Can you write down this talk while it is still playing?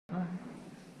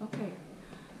Okay,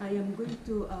 I am going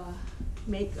to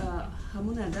make a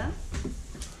hamonada.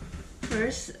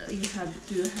 First, you have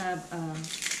to have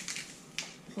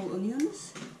whole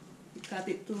onions. You cut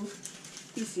it to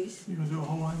pieces. You're gonna do a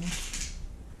whole onion?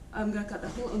 I'm gonna cut a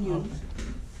whole onion.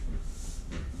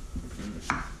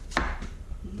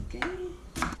 Okay.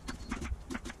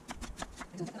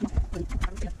 It's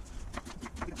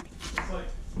like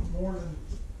more than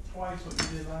twice what you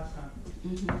did last time.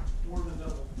 More than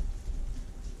double.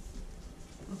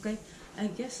 Okay, I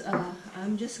guess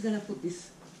I'm just gonna put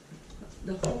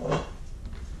the whole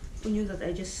onion that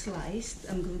I just sliced.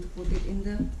 I'm going to put it in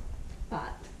the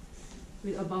pot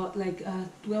with about like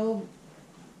 12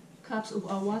 cups of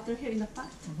water here in the pot.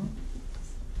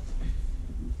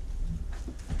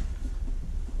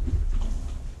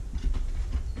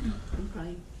 I'm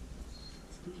crying.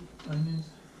 Onions.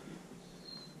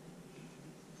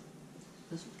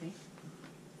 That's okay.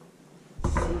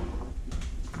 See,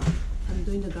 I'm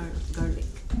doing the garlic.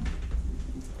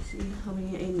 See how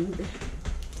many I need.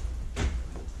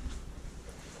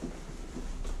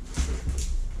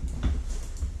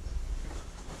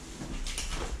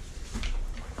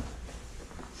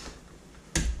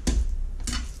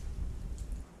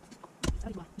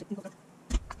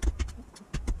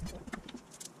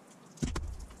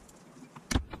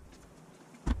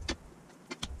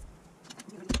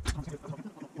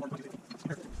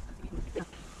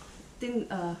 Thin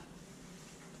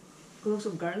cloves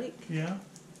of garlic. Yeah.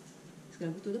 It's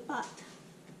gonna go to the pot.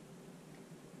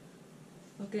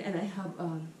 Okay, and I have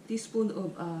a teaspoon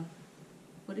of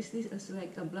what is this? It's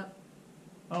like a black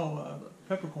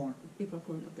Peppercorn.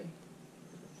 peppercorn. Okay.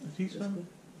 A teaspoon?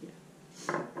 Yeah.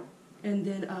 And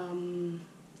then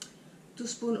 2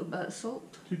 spoons of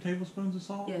salt. 2 tablespoons of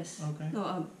salt? Yes. Okay.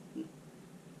 No,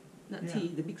 not tea.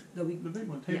 The big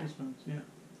one. Tablespoons. Yeah.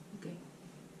 Okay.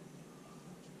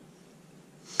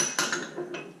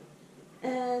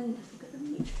 And look at the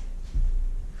meat.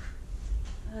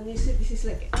 And you said this is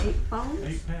like 8 pounds?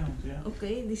 8 pounds, yeah.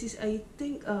 Okay, this is, I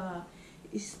think,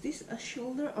 is this a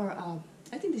shoulder or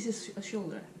I think this is a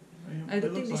shoulder. Yeah, I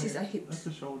don't think this is a hip. That's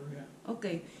a shoulder, yeah.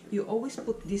 Okay, you always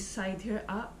put this side here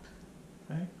up.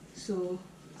 Okay. So,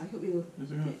 I hope you...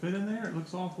 Is it going to fit in there? It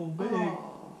looks awful big.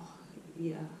 Oh,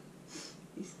 yeah.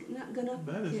 It's not gonna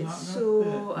That is fit. not going to So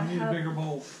fit. You need a bigger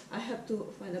bowl. I have to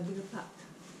find a bigger pot.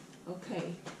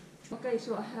 Okay. Okay,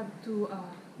 so I have to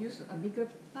use a bigger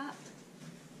pot.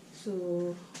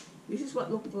 So this is what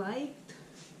look like.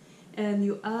 And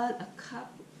you add a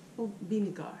cup of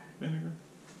vinegar. Vinegar?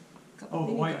 Cup Oh, of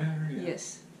the white vinegar, yeah.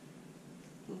 Yes.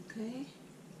 Okay.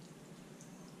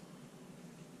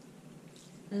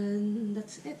 And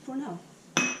that's it for now.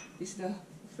 This is the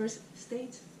first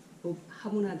stage of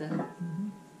hamonada.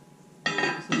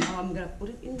 So now I'm gonna put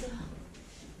it in the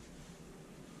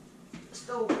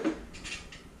stove.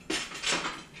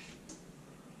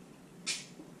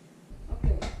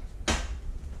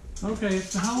 Okay,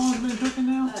 so how long has it been cooking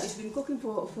now? It's been cooking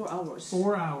for 4 hours.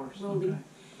 4 hours, Rolling. okay.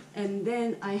 And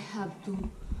then I have to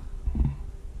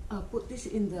put this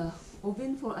in the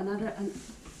oven for another an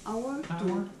hour.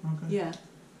 Okay. Yeah.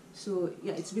 So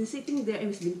yeah, it's been sitting there and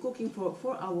it's been cooking for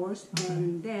 4 hours. Okay.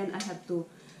 And then I have to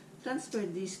transfer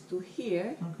this to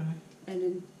here. Okay. And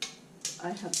then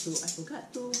I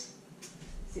forgot to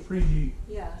preheat.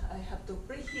 Yeah, I have to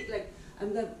preheat, like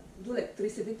I'm gonna do like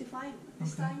 375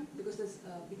 this time because that's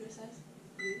a bigger size.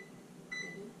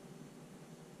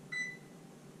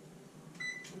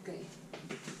 Okay.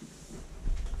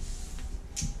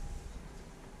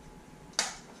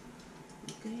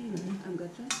 Okay, now I'm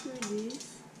gonna transfer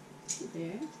this to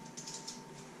there.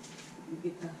 You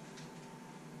get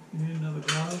You need another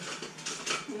glove?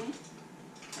 You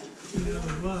need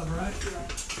another glove, right? Yeah,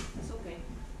 that's okay.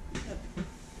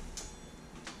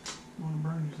 You want to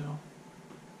burn yourself.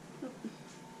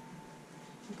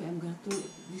 Okay, I'm gonna do it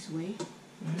this way.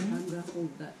 Okay. I'm gonna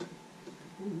hold that.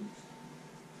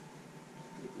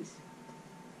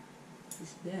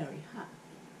 It's very hot.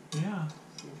 Yeah.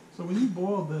 So when you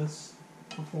boiled this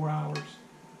for 4 hours,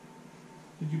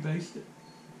 did you baste it?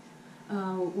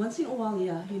 Once in a while,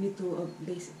 yeah, you need to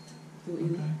baste it.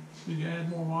 Okay. Did you add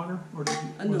more water, or did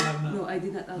you? No, I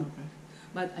did not add. Okay.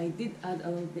 But I did add a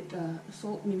little bit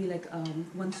salt, maybe like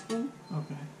 1 spoon.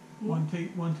 Okay. One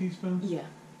teaspoon. Yeah.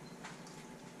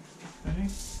 Okay.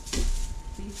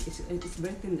 See, it's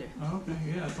very tender. Okay.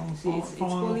 Yeah, it's almost See,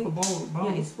 falling off the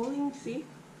bone. Yeah, it's falling. See,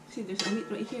 there's a meat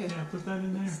right here. Yeah, put that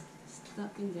in there. It's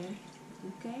stuck in there.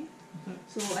 Okay.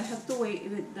 So I have to wait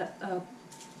with that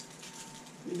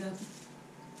with the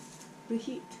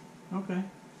preheat. Okay.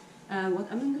 And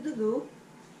what I'm going to do,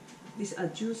 this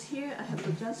juice here, I have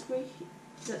to transfer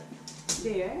that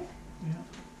there. Yeah.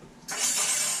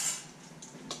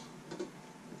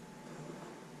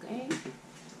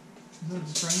 that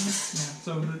strainer? Yeah.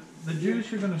 So the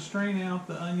juice you're going to strain out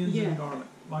the onions and garlic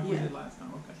like we did last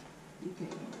time. Okay. Okay.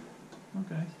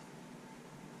 Okay.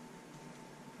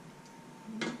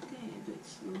 Okay, do it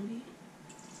slowly.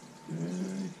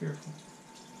 Very careful.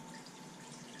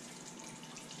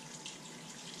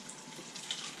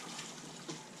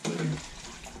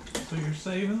 So you're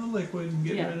saving the liquid and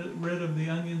getting rid of the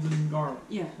onions and garlic.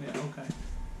 Yeah. Yeah. Okay.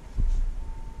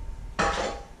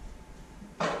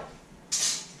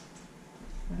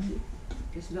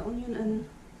 Because the onion and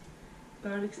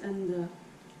garlic and the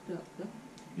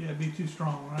yeah, it'd be too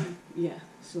strong, right? yeah.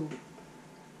 So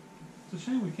it's a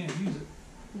shame we can't use it.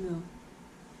 no,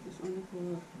 it's only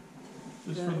for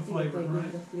just for the flavor,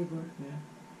 right? The flavor. Yeah.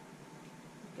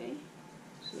 Okay.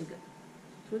 So I got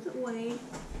put it away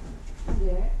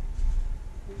there.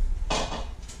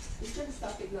 You can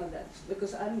stop it now, that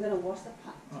because I'm gonna wash the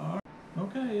pot. All right.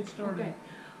 Okay, it's started. Okay.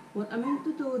 What I'm going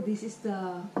to do, this is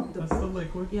that's the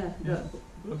liquid. Yeah,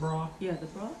 the broth. Yeah, the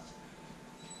broth.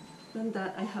 Then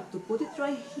that I have to put it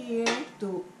right here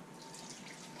to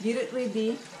get it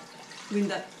ready. When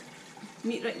that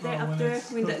meat right there after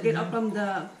when that get up from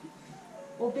the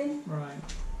oven. Right.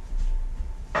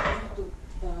 I have to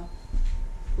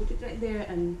put it right there,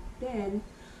 and then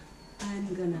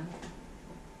I'm gonna.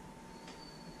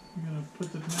 You're gonna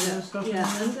put the tomato stuff in there?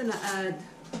 Yeah, I'm gonna add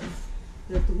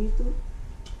the tomato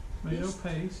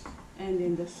paste. And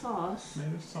then the sauce.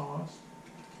 Tomato sauce.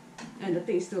 And the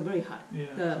thing is still very hot.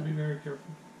 Yeah, so be very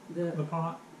careful. The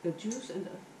pot. The juice and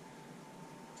the...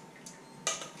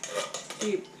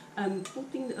 I'm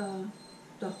putting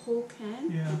the whole can,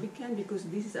 the big can, because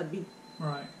this is a big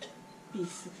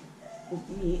piece of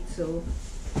meat, so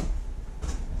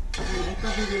and I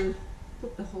probably will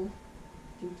put the whole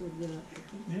into the...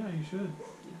 Yeah, you should.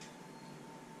 Yeah.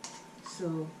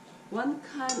 So, 1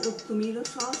 can of tomato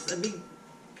sauce, a big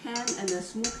can, and a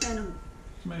small can of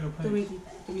tomato paste.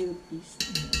 Tomato paste.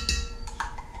 Yeah.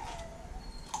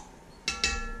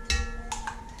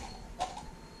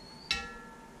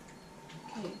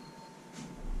 Okay.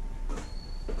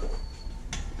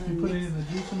 You put any of the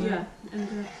juice in there? Yeah,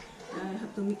 and I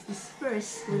have to mix this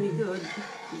first really good.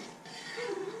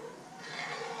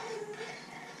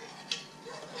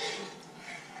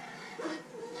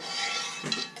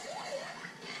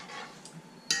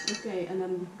 Okay, and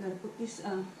I'm gonna put this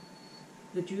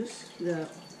the juice, the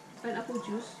pineapple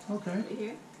juice, right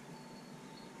here.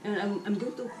 And I'm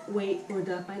going to wait for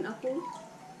the pineapple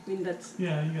when that's...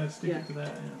 Yeah, you gotta stick it to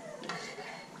that.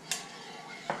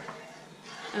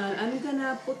 Yeah. I'm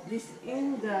gonna put this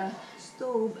in the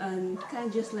stove and kind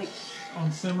of just like...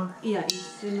 On simmer? Yeah, in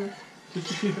simmer. Just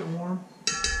to keep it warm?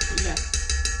 Yeah.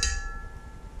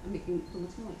 I'm making too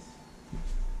much noise.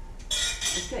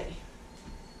 Okay.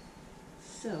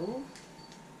 So,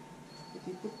 if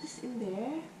you put this in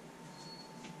there,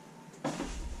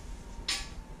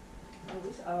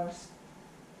 these are stove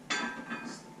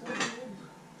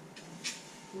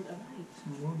would arrive.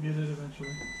 We'll get it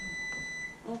eventually.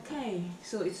 Okay,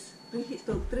 so it's preheat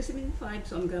to 375,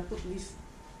 so I'm gonna put this.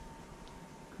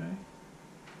 Okay.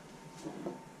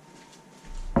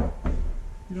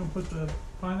 You don't put the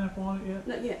pineapple on it yet?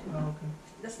 Not yet. Oh, okay.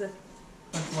 That's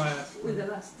last. With the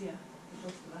last, yeah.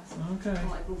 Okay.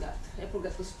 Oh, I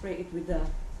forgot to spray it with the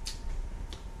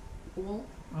oil.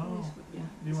 Oh. Yeah.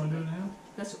 Do you want to do it now?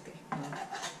 That's okay.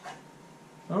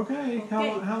 Okay.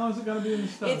 How long is it going to be in the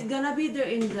stove? It's going to be there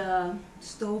in the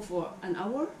stove for an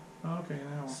hour. Okay,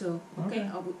 an hour. So, okay.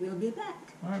 We'll be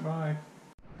back. All right, bye.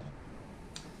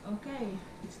 Okay,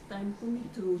 it's time for me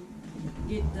to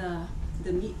get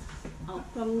the meat out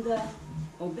from the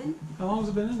oven. How long has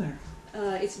it been in there?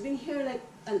 It's been here like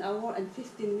an hour and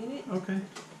 15 minutes. Okay.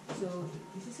 So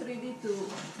this is ready to...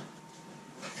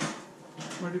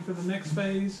 Ready for the next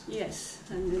phase? Yes,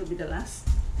 and it'll be the last.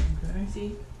 Okay.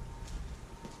 See?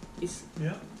 It's...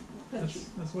 Yep. That's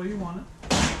the way you want it.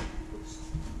 Oops.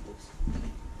 Oops.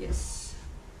 Yes.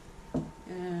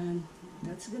 And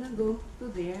that's gonna go to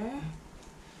there.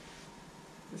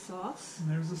 The sauce. And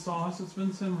there's the sauce that's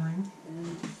been simmering.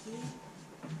 And see?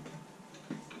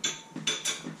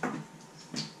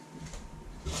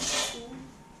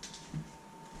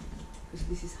 Because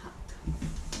this is hot.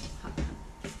 Hot.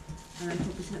 And I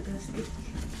hope it's not gonna stick.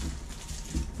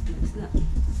 No, it's not.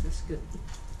 That's good.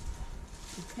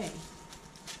 Okay.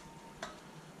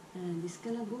 And it's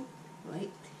gonna go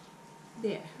right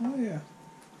there. Oh yeah.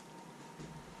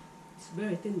 It's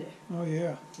very thin there. Oh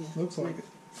yeah. Looks like it.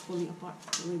 It's falling apart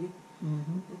already.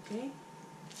 Mm-hmm. Okay.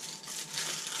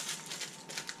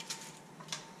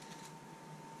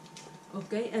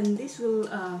 Okay, and this will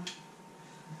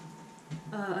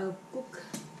I'll cook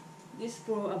this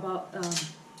for about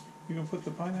You gonna put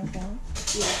the pineapple on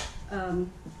it? Yeah.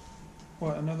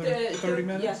 What, another 30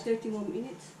 minutes? Yeah, 30 more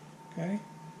minutes. Okay.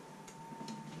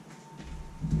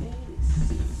 Okay, let's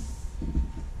see.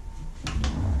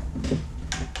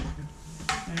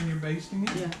 And you're basting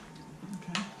it? Yeah.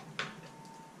 Okay.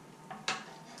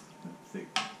 That thick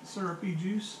syrupy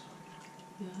juice?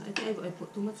 Yeah, I think I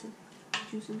put too much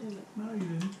juice in there, but No, you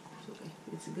didn't. it's okay.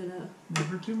 It's gonna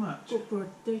Never too much. cook for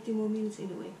 30 more minutes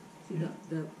anyway. See Yeah.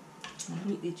 the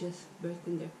meat is just burst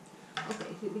in there.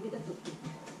 Okay, let me get that cooked.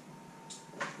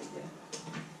 There.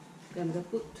 Then I'm gonna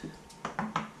put it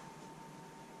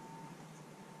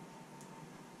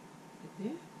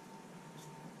there.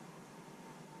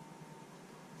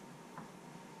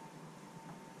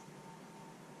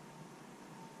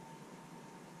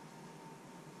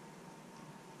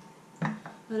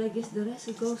 And I guess the rest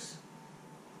it goes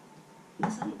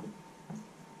inside.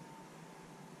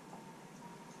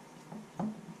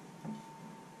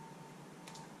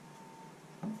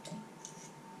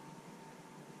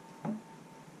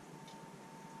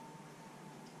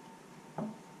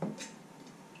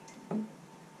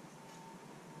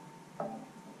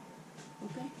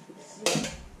 Okay, let's see.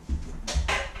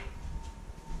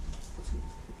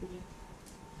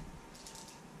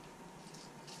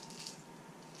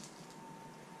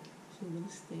 So we'll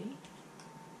stay.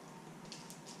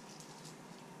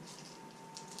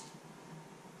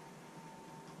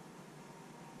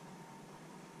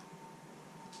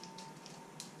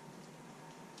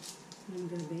 I'm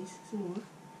gonna base some more.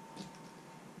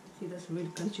 See, that's really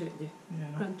crunchy right there.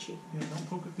 Yeah, Crunchy. yeah, don't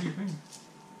poke it through your finger.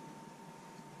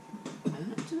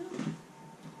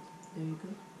 There you go.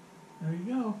 There you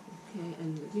go. Okay,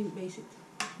 and let me base it.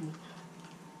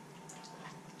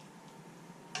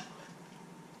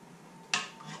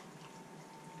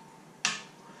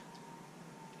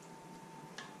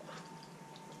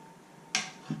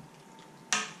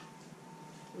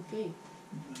 Okay,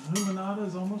 The Hamonado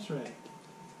is almost ready.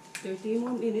 30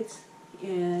 more minutes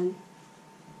and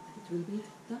it will be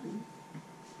done.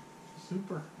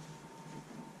 Super.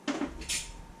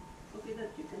 Okay,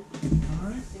 that you can.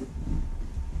 Alright.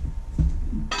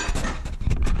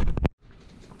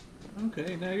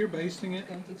 Okay, now you're basting it.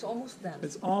 Okay, it's almost done.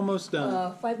 It's almost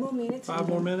done. 5 more minutes. 5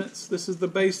 more minutes. This is the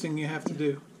basting you have to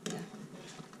do. Yeah.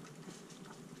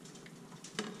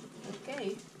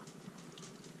 Okay.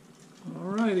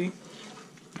 Alrighty.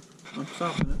 I'm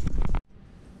stopping it.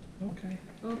 Okay.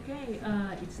 Okay,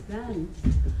 it's done.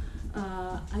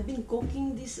 I've been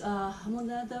cooking this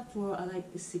hamonada for like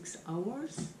 6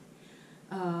 hours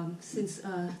since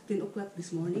 10 o'clock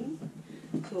this morning.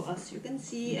 So as you can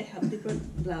see, I have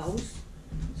different blouse,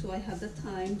 so I have the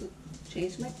time to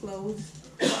change my clothes.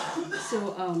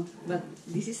 So, but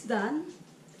this is done,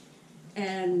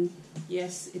 and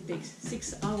yes, it takes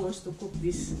 6 hours to cook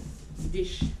this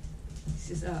dish.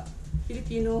 This is a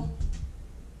Filipino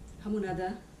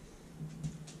hamonada.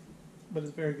 But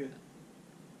it's very good.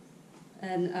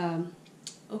 And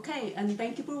okay, and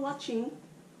thank you for watching.